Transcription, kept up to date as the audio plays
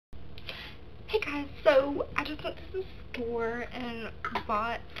Hey guys, so I just went to the store and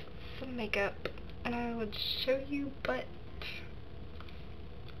bought some makeup, and I would show you, but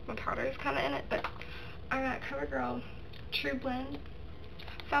my powder is kind of in it. But I got CoverGirl True Blend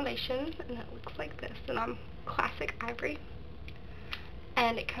foundation, and it looks like this, and I'm Classic Ivory,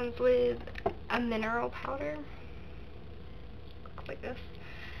 and it comes with a mineral powder, looks like this,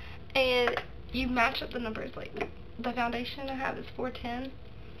 and you match up the numbers. Like the foundation I have is 410.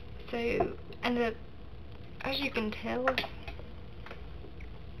 So, and as you can tell, the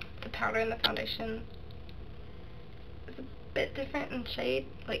powder and the foundation is a bit different in shade.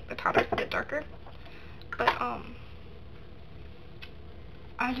 Like, the powder's a bit darker. But,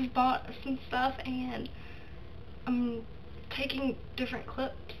 I just bought some stuff, and I'm taking different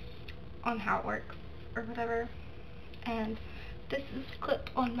clips on how it works, or whatever. And this is a clip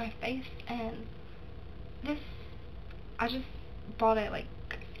on my face, and this, I just bought it, like,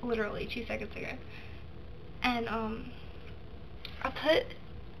 literally 2 seconds ago, and I put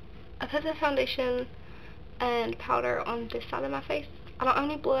the foundation and powder on this side of my face. I don't have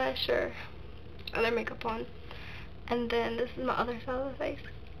any blush or other makeup on, and then this is my other side of the face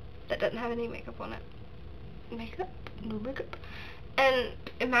that doesn't have any makeup on it. No makeup, and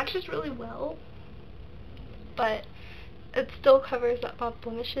it matches really well, but it still covers up my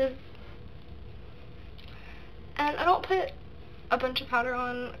blemishes. And I don't put a bunch of powder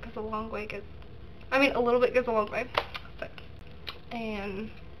on because a little bit goes a long way. So, and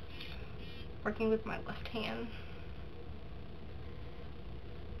working with my left hand.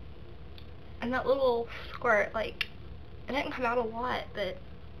 And that little squirt, like, it didn't come out a lot, but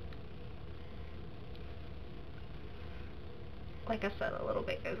like I said, a little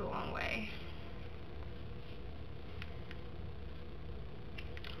bit goes a long way.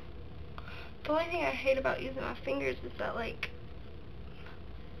 The only thing I hate about using my fingers is that, like,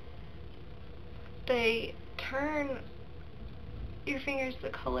 they turn your fingers the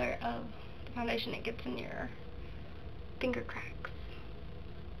color of the foundation it gets in your finger cracks.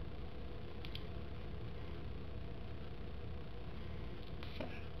 So,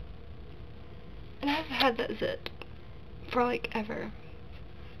 and I've had that zit for like ever,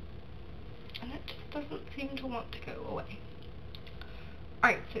 and it just doesn't seem to want to go away.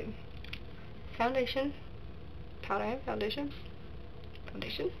 Alright, so foundation, powder, foundation,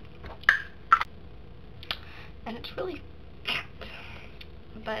 and it's really fat,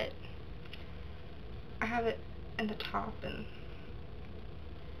 but I have it in the top, and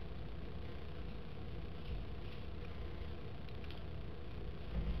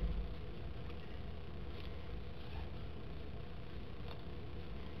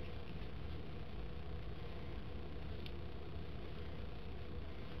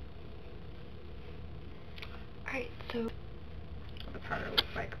alright, so the powder looks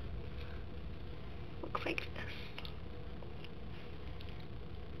like this.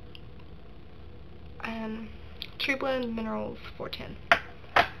 True Blend Minerals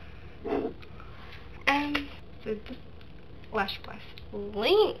 410. And so this lash blast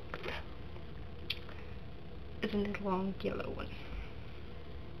length is in this long yellow one.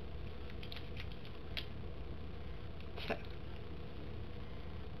 So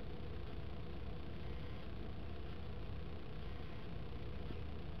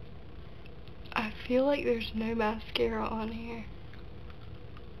I feel like there's no mascara on here,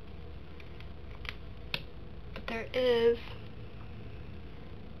 but there is.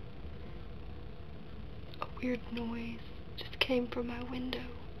 A weird noise just came from my window.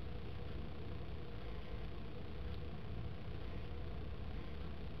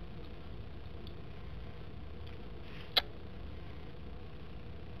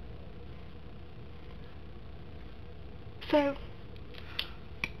 So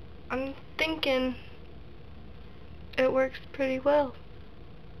I'm thinking it works pretty well.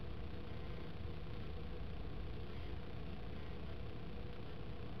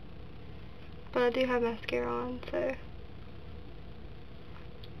 But I do have mascara on, so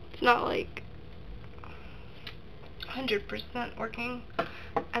it's not like 100% working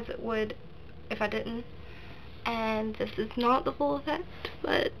as it would if I didn't. And this is not the full effect,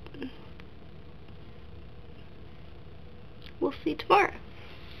 but we'll see tomorrow.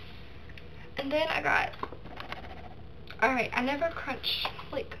 And then I got, alright, I never crunch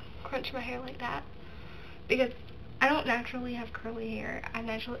my hair like that, because I don't naturally have curly hair.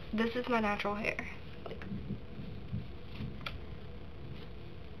 This is my natural hair. Like,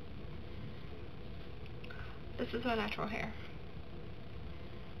 this is my natural hair.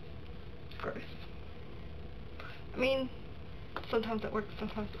 Gross. I mean, sometimes it works,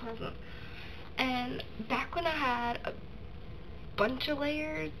 sometimes it doesn't. And back when I had a bunch of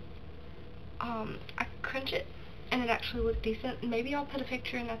layers, I crunch it and it actually looked decent. Maybe I'll put a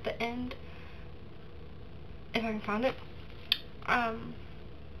picture in at the end if I can find it.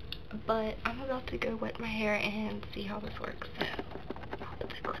 But I'm about to go wet my hair and see how this works. So I'll put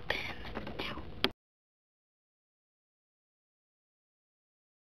the clip in now.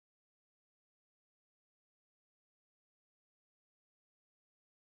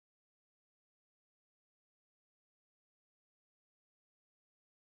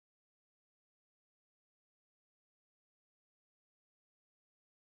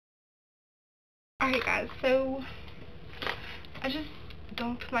 Alright guys, so I just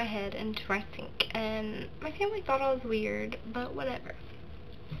dunked my head into my sink and my family thought I was weird, but whatever.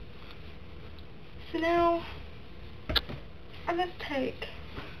 So now I just take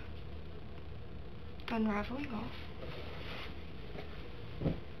the unraveling off.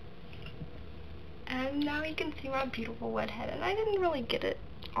 And now you can see my beautiful wet head, and I didn't really get it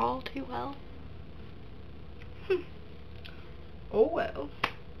all too well. Oh well.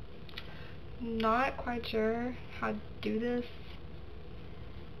 Not quite sure how to do this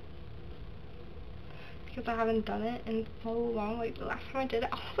because I haven't done it in so long. Like the last time I did it,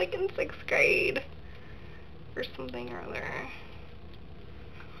 I was like in 6th grade or something or other.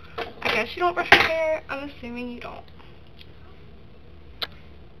 I guess you don't brush your hair. I'm assuming you don't.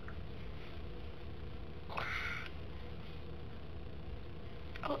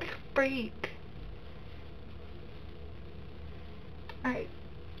 I look like a freak. Alright.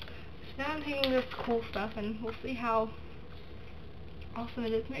 So now I'm taking this cool stuff and we'll see how awesome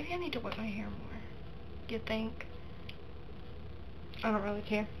it is. Maybe I need to wet my hair more. You think? I don't really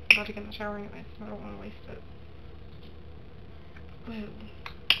care. I'm about to get in the shower anyway, so I don't want to waste it. Ooh.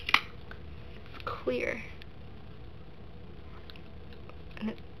 It's clear. And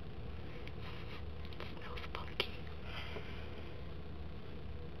it smells funky.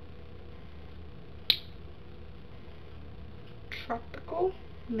 Tropical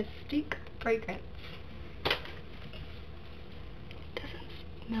Mystique fragrance. Doesn't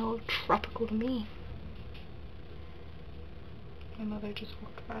smell tropical to me. My mother just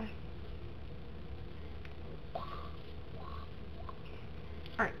walked by.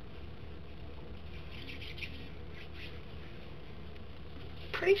 Alright.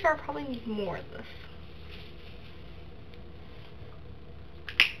 Pretty sure I probably need more of this.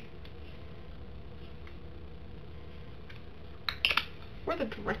 What are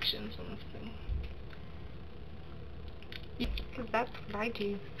the directions on this thing? Because that's what I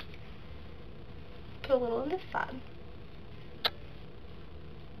do. Put a little on this side.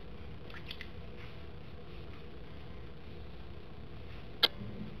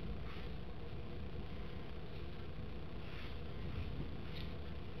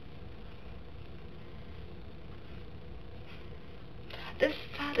 This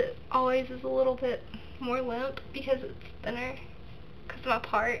side always is a little bit more limp because it's thinner because of my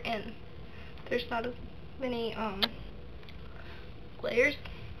part and there's not as many layers.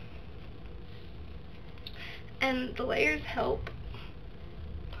 And the layers help,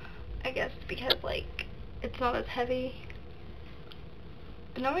 I guess, because like it's not as heavy.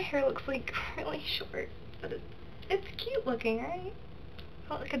 But now my hair looks like really short, but it's cute looking, right?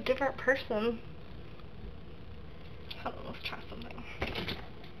 I look like a different person. Hold on, let's try something.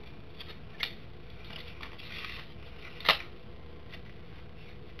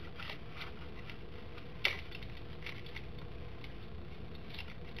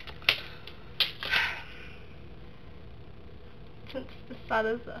 Since this side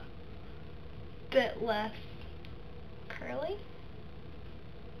is a bit less curly,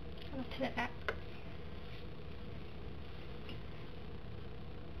 I'm gonna pin it back.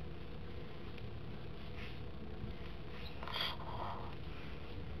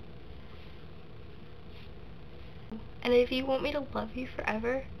 And if you want me to love you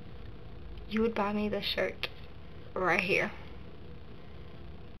forever, you would buy me this shirt right here.